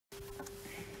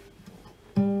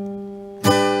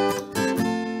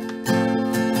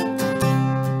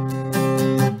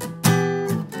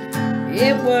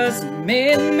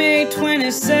Mid-May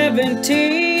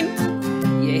 2017,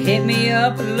 you hit me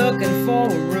up looking for a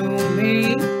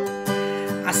roomie.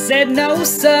 I said no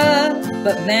sir,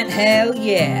 but meant hell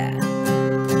yeah.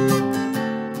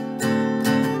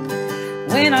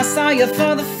 When I saw you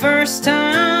for the first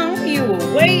time, you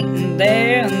were waiting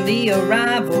there in the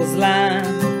arrivals line,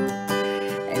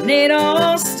 and it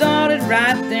all started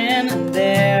right then and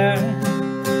there.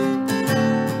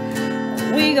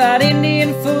 We got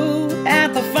Indian food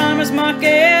at the farmer's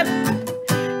market,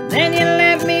 then you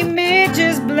lent me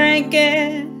Midge's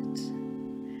blanket.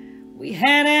 We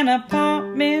had an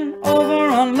apartment over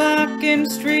on Larkin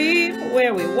Street,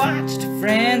 where we watched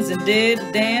friends and did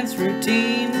dance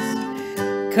routines,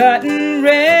 cutting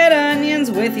red onions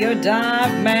with your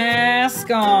dog mask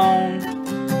on.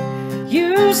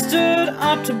 You stood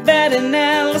up to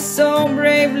Bettinella so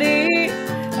bravely,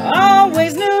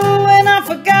 always knew when I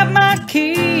forgot my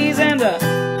keys, and a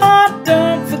heart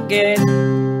don't forget,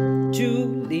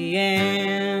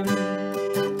 Julian.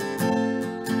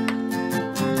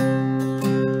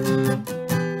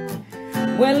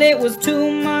 Well, it was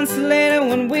 2 months later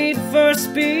when we'd first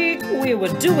speak. We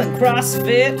were doing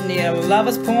CrossFit near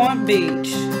Lovers Point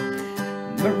Beach,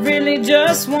 but really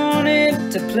just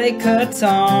wanted to play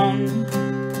Catan.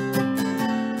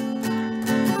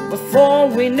 Before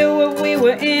we knew it, we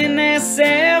were in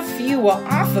SF. You were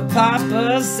off at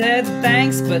Papa, said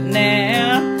thanks, but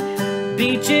now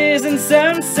beaches and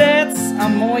sunsets are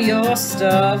more your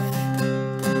stuff.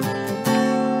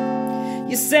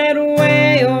 You said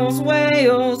Wales,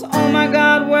 Wales, oh my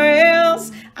God,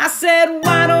 Wales. I said,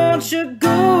 why don't you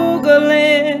Google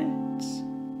it?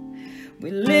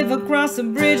 We live across the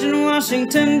bridge in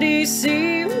Washington,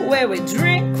 D.C., where we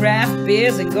drink craft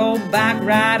beers and go bike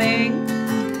riding,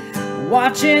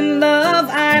 watching Love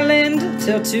Island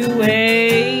till 2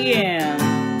 a.m.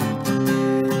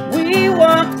 We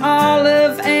walk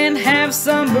Olive and have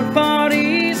summer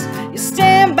parties. You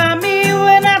stand by me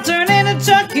when I turn into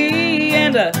Chucky,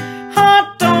 and a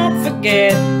heart don't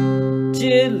forget,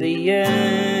 Jillian.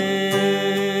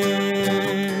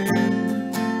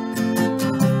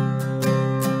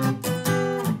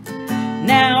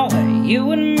 Now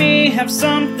you and me have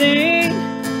something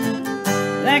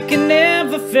that can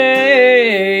never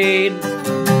fade.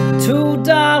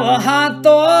 $2 hot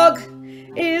dog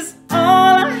is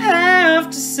all I have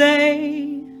to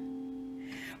say.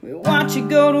 We watch you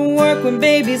go to work when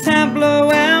babies have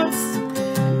blowouts,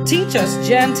 and teach us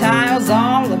Gentiles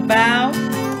all about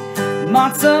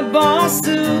matzo ball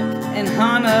soup and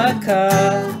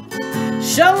Hanukkah.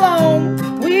 Shalom,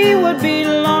 we would be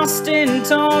lost in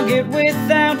Target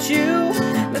without you.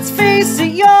 Let's face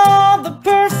it, you're the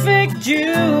perfect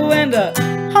Jew, and a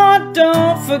heart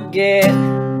don't forget.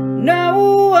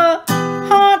 No, a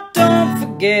heart don't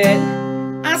forget.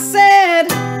 I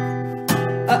said,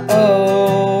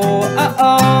 uh-oh,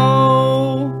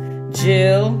 uh-oh,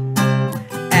 Jill,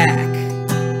 ack,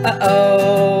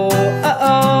 uh-oh,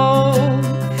 uh-oh.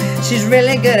 She's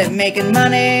really good at making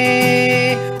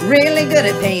money, really good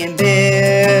at paying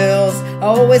bills,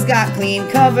 always got clean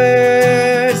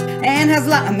covers, and has a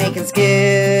lot of making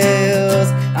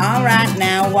skills. Alright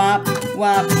now, wop,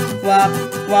 wop, wop,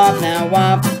 wop, now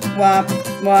wop, wop,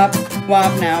 wop,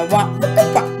 wop, now wop,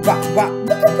 wop, wop, wop, wop,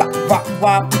 wop,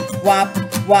 wop, wop,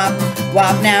 wop,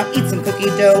 wop, now eat some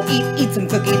cookie dough, eat some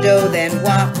cookie dough, then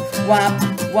wop, wop,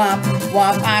 wop,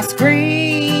 wop, ice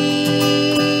cream,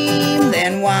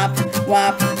 then wop,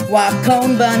 wop, wop,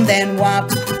 cone bun, then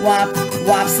wop, wop,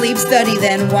 wop, sleep study,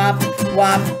 then wop,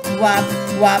 wop, wop,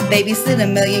 wop, babysit a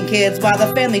million kids while the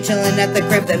family chillin' at the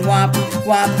crib, then wop,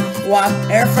 wop, wop,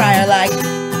 air fryer like,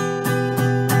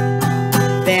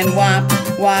 then wop,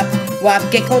 wop, wop,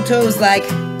 get cold toes like,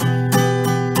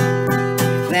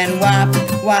 then wop,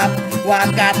 wop, wop,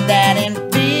 got that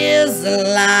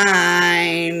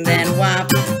Invisalign, then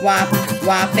wop, wop,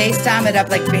 wop, FaceTime it up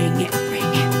like bring it,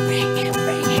 bring it, bring it,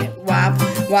 bring it, wop,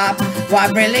 wop,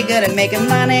 wop, really good at making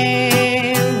money,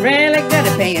 really good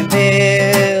at paying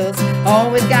bills,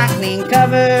 always got clean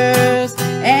covers,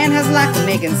 and has lots of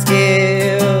making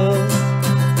skills.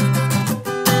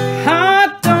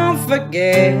 Heart don't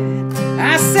forget,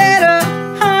 I said a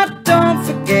heart don't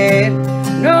forget,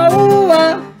 no,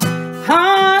 a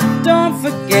heart don't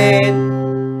forget,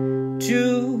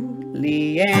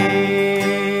 Julian.